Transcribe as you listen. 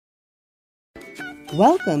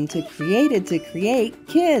Welcome to Created to Create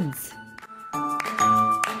Kids.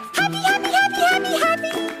 Happy, happy, happy, happy, happy!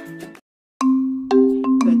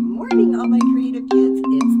 Good morning, all my creative kids.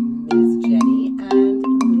 It's Ms. Jenny and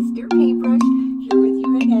Mr. Paintbrush here with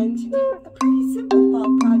you again to do a pretty simple fall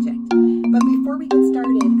project. But before we get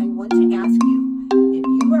started, I want to ask you, if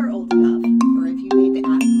you are old enough, or if you need to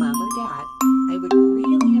ask Mom or Dad, I would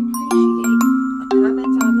really appreciate a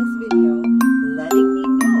comment on this video letting me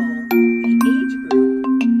know the age group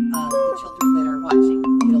of the children that are watching.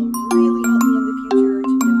 It'll really help me in the future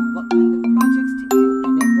to know what kind of projects to do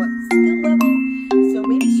and at what skill level. So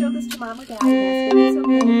maybe show this to Mom or Dad and ask if it's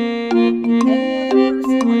okay. Any other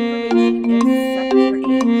personal information except for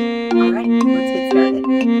age. Alright, let's get started.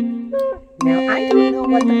 Now, I don't know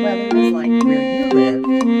what the weather is like where you live,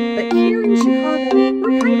 but here in Chicago,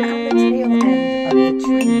 we're kind of on the tail end of the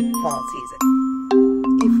tree fall season.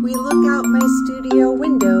 If we look out my studio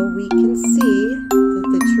window, we can see that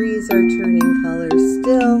the trees are turning colors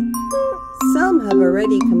still. Some have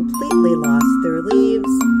already completely lost their leaves,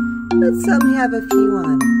 but some have a few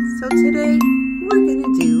on. So today, we're going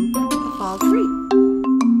to do a fall tree.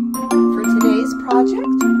 For today's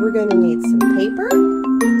project, we're going to need some paper,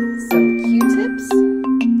 some Q-tips,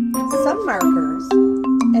 some markers,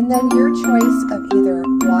 and then your choice of either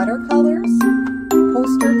watercolors,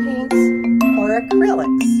 poster paints, or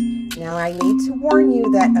acrylics. Now I need to warn you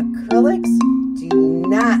that acrylics do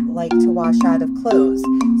not like to wash out of clothes,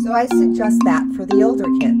 so I suggest that for the older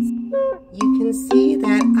kids. You can see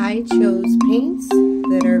that I chose paints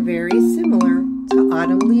that are very similar to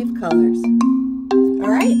autumn leaf colors.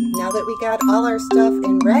 Alright, now that we got all our stuff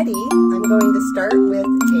in ready, I'm going to start with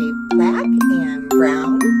a black and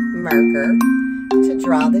brown marker to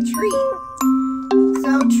draw the tree.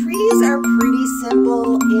 So trees are pretty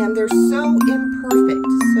simple and they're so imperfect.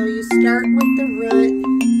 So you start with the root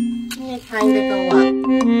and you kind of go up.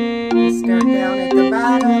 You start down at the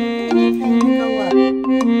bottom and you kind of go up.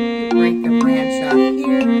 You break a branch off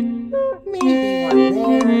here, maybe one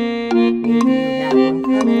there, maybe you have one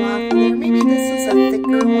coming off of there. Maybe this is a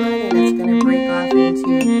thicker one and it's going to break off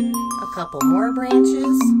into a couple more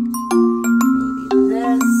branches. Maybe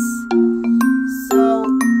this. So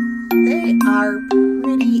they are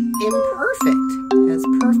pretty imperfect, as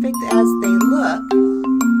perfect as they look.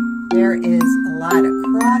 There is a lot of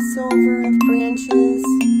crossover of branches,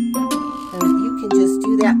 and you can just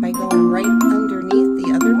do that by going right underneath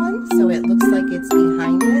the other one, so it looks like it's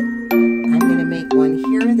behind it. I'm going to make one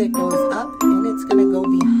here that goes up, and it's going to go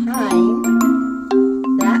behind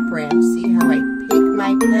that branch. See how I pick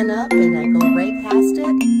my pen up and I go right past it?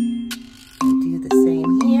 I do the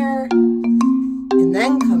same here. And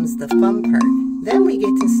then comes the fun part. Then we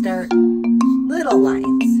get to start little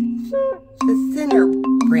lines, the thinner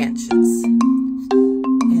branches.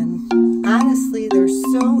 And honestly, they're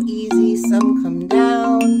so easy. Some come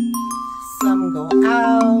down, some go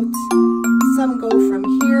out, some go from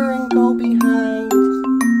here and go behind.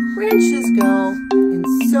 Branches go in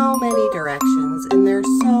so many directions, and they're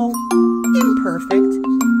so imperfect.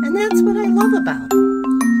 And that's what I love about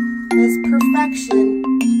them. Because perfection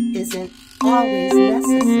isn't always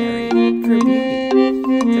necessary for beauty.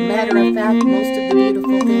 As a matter of fact, most of the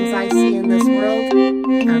beautiful things I see in this world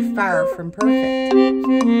are far from perfect.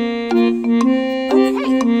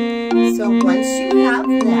 Okay, so once you have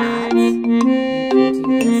that, you can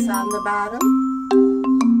do this on the bottom.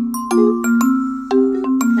 Boop, boop,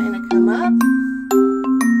 kind of come up.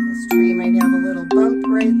 This tree might have a little bump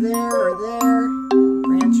right there or there.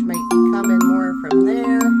 Branch might be coming more from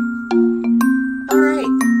there.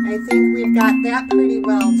 Alright, I think we've got that pretty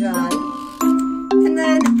well done. And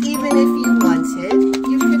then, even if you wanted,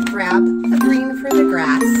 you could grab a green for the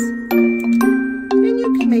grass. And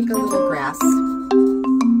you can make a little grass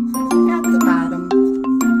at the bottom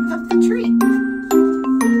of the tree.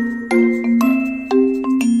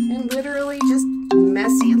 And literally just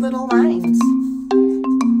messy little lines.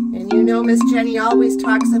 And you know Miss Jenny always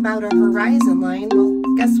talks about a horizon line. Well,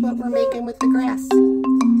 guess what we're making with the grass?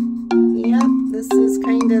 Yep, this is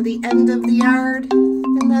kind of the end of the yard,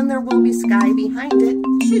 and then there will be sky behind it,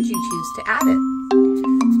 should you choose to add it.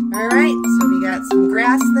 Alright, so we got some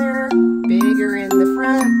grass there, bigger in the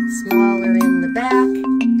front, smaller in the back.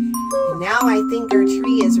 And now I think our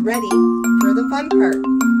tree is ready for the fun part.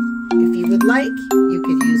 If you would like, you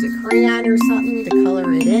could use a crayon or something to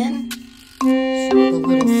color it in. Show the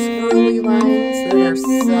little swirly lines that are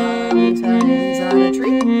sometimes on a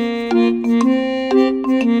tree.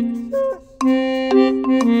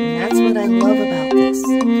 And that's what I love about this.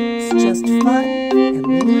 It's just fun and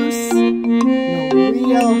loose, no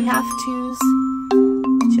real have-tos.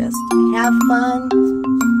 Just have fun,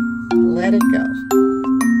 let let it go.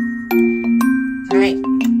 All right,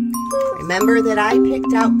 remember that I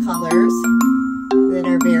picked out colors that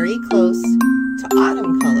are very close to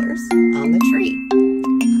autumn colors on the tree.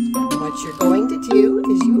 What you're going to do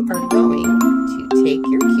is you are going to take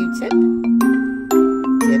your Q-tip,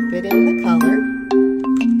 dip it in the color,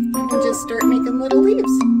 and just start making little leaves.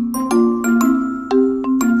 I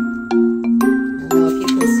don't know if you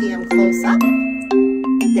can see them close up,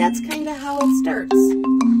 but that's kind of how it starts.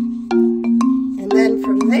 And then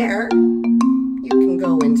from there, you can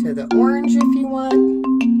go into the orange if you want,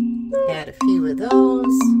 add a few of those,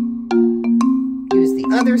 use the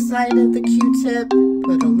other side of the Q-tip,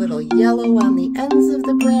 put a little yellow on the ends of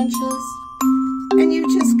the branches, and you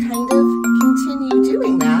just kind of continue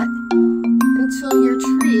doing that until your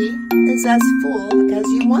tree is as full as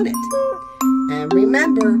you want it. And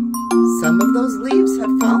remember, some of those leaves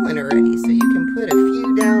have fallen already, so you can put a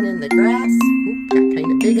few down in the grass. Oop, got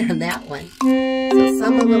kind of big on that one. So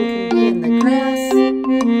some of them can be in the grass.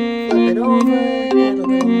 Flip it over, add a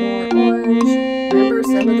little more orange. Remember,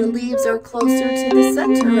 some of the leaves are closer to the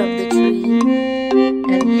center of the tree.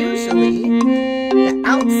 And usually, the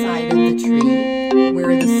outside of the tree,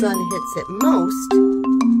 where the sun hits it most,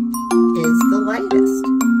 is the lightest.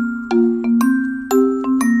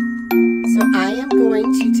 So I am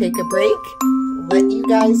going to take a break, let you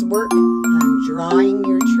guys work on drawing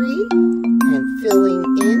your tree and filling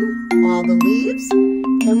in all the leaves.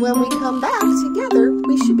 And when we come back together,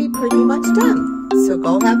 we should be pretty much done. So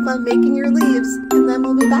go have fun making your leaves, and then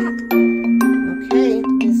we'll be back. Okay,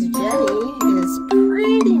 Miss Jenny is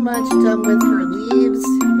pretty much done with her leaves.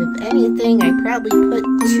 If anything, I probably put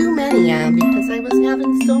too many on because I was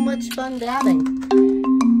having so much fun dabbing.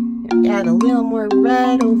 Add a little more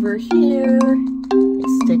red over here. They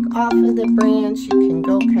stick off of the branch. You can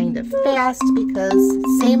go kind of fast because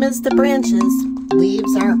same as the branches,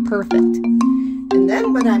 leaves aren't perfect. And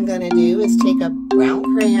then what I'm going to do is take a brown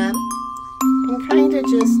crayon and kind of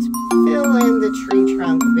just fill in the tree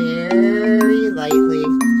trunk very lightly.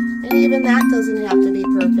 And even that doesn't have to be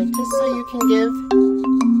perfect, just so you can give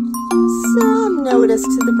some notice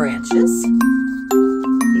to the branches.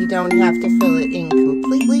 You don't have to fill it in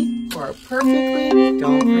completely or perfectly.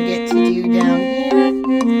 Don't forget to do down here.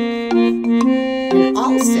 And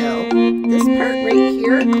also, this part right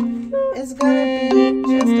here is going to be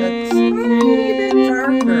just a tiny bit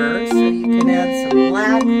darker, so you can add some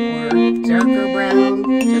black or darker brown.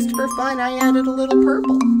 Just for fun, I added a little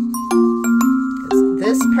purple. Because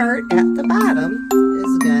this part at the bottom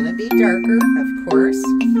is going to be darker, of course.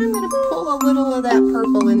 And I'm going to pull a little of that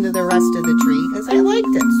purple into the rest of the tree because I liked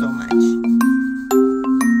it so much.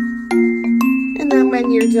 And then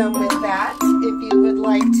when you're done with that, if you would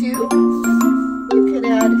like to, you could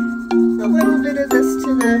add a little bit of this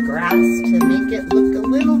to the grass to make it look a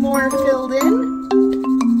little more filled in.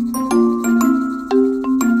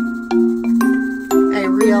 I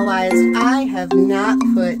realized I have not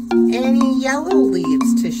put any yellow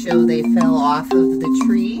leaves to show they fell off of the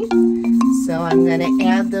tree. So I'm going to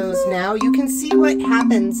add those now. You can see what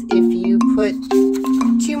happens if you put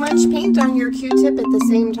too much paint on your Q-tip at the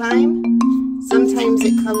same time. Sometimes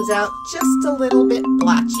it comes out just a little bit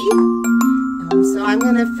blotchy. So I'm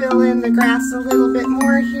going to fill in the grass a little bit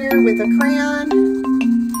more here with a crayon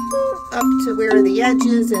up to where the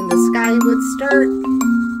edges and the sky would start.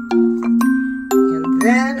 And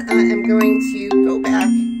then I am going to go back,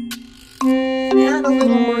 add a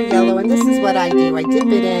little more yellow, and this is what I do. I dip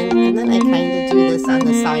it in, and then I kind of do this on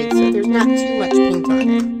the side so there's not too much paint on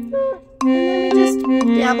it. And then we just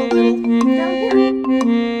dab a little down here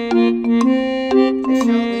to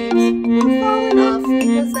show leaves have fallen off,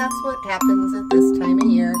 because that's what happens at this time of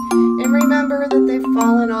year. And remember that they've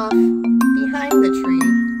fallen off behind the tree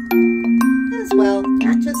as well,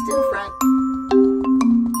 not just in front.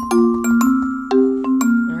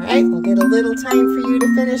 Alright, we'll get a little time for you to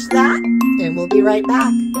finish that, and we'll be right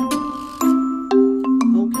back.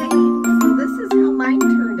 Okay, so this is how mine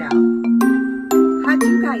turned out. How'd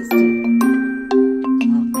you guys do?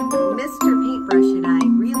 Mr. Paintbrush and I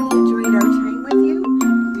really enjoyed our time with you.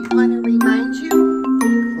 We want to remind you,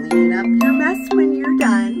 clean up your mess when you're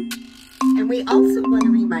done. And we also want to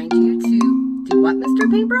remind you to do what, Mr.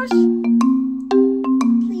 Paintbrush?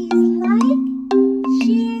 Please like,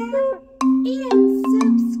 share, and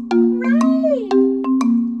subscribe.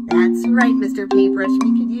 That's right, Mr. Paintbrush.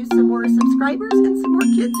 We could use some more subscribers and some more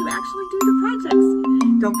kids who actually do the projects.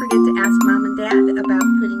 Don't forget to ask Mom and Dad about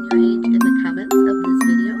putting your age